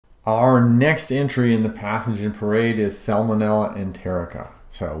Our next entry in the pathogen parade is Salmonella enterica.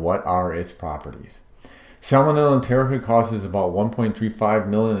 So what are its properties? Salmonella enterica causes about 1.35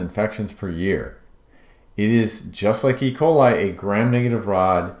 million infections per year. It is, just like E. coli, a gram-negative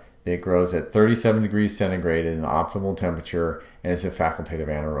rod that grows at 37 degrees centigrade at an optimal temperature and is a facultative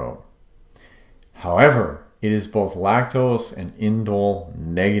anaerobe. However, it is both lactose and indole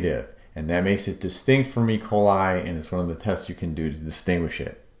negative, and that makes it distinct from E. coli, and it's one of the tests you can do to distinguish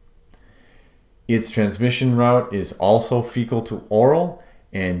it. Its transmission route is also fecal to oral,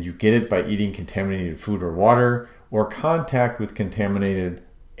 and you get it by eating contaminated food or water or contact with contaminated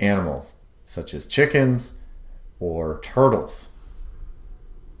animals, such as chickens or turtles.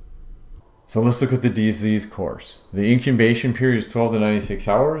 So let's look at the disease course. The incubation period is 12 to 96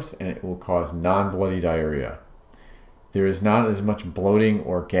 hours, and it will cause non-bloody diarrhea. There is not as much bloating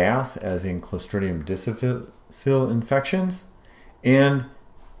or gas as in Clostridium difficile infections, and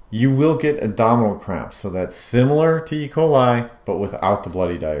you will get abdominal cramps. So that's similar to E. coli, but without the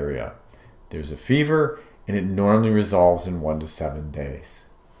bloody diarrhea. There's a fever, and it normally resolves in 1 to 7 days.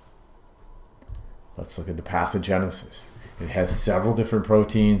 Let's look at the pathogenesis. It has several different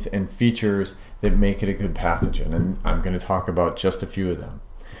proteins and features that make it a good pathogen, and I'm going to talk about just a few of them.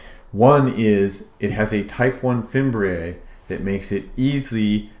 One is it has a type 1 fimbriae that makes it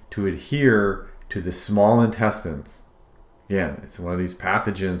easy to adhere to the small intestines. Again, it's one of these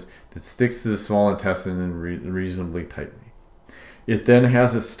pathogens that sticks to the small intestine and reasonably tightly. It then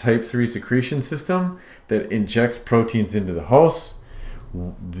has this type 3 secretion system that injects proteins into the host.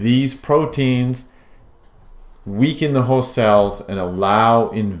 These proteins weaken the host cells and allow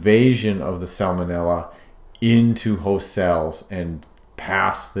invasion of the salmonella into host cells and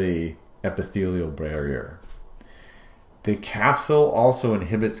past the epithelial barrier. The capsule also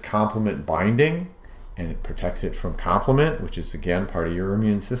inhibits complement binding, and it protects it from complement, which is again part of your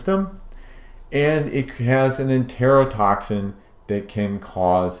immune system. And it has an enterotoxin that can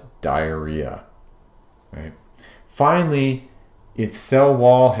cause diarrhea. Right? Finally, its cell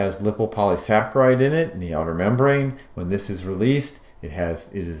wall has lipopolysaccharide in it in the outer membrane. When this is released, it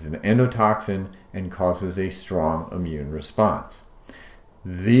is an endotoxin and causes a strong immune response.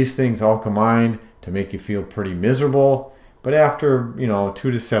 These things all combine to make you feel pretty miserable, but after 2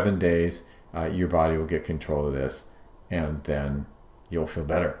 to 7 days, your body will get control of this, and then you'll feel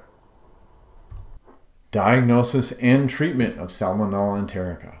better. Diagnosis and treatment of Salmonella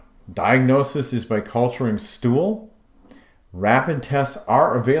enterica. Diagnosis is by culturing stool. Rapid tests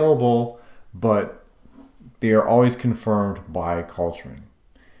are available, but they are always confirmed by culturing.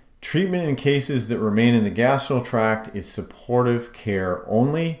 Treatment in cases that remain in the gastrointestinal tract is supportive care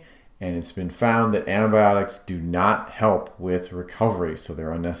only, and it's been found that antibiotics do not help with recovery, so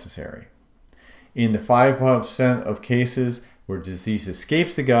they're unnecessary. In the 5% of cases where disease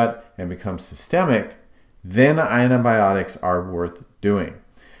escapes the gut and becomes systemic, then antibiotics are worth doing.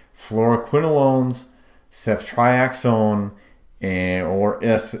 Fluoroquinolones, ceftriaxone, or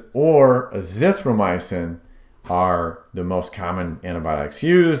azithromycin are the most common antibiotics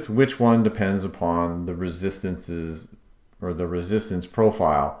used. Which one depends upon the resistances or the resistance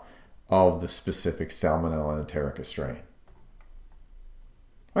profile of the specific Salmonella enterica strain.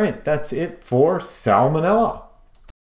 All right, that's it for Salmonella.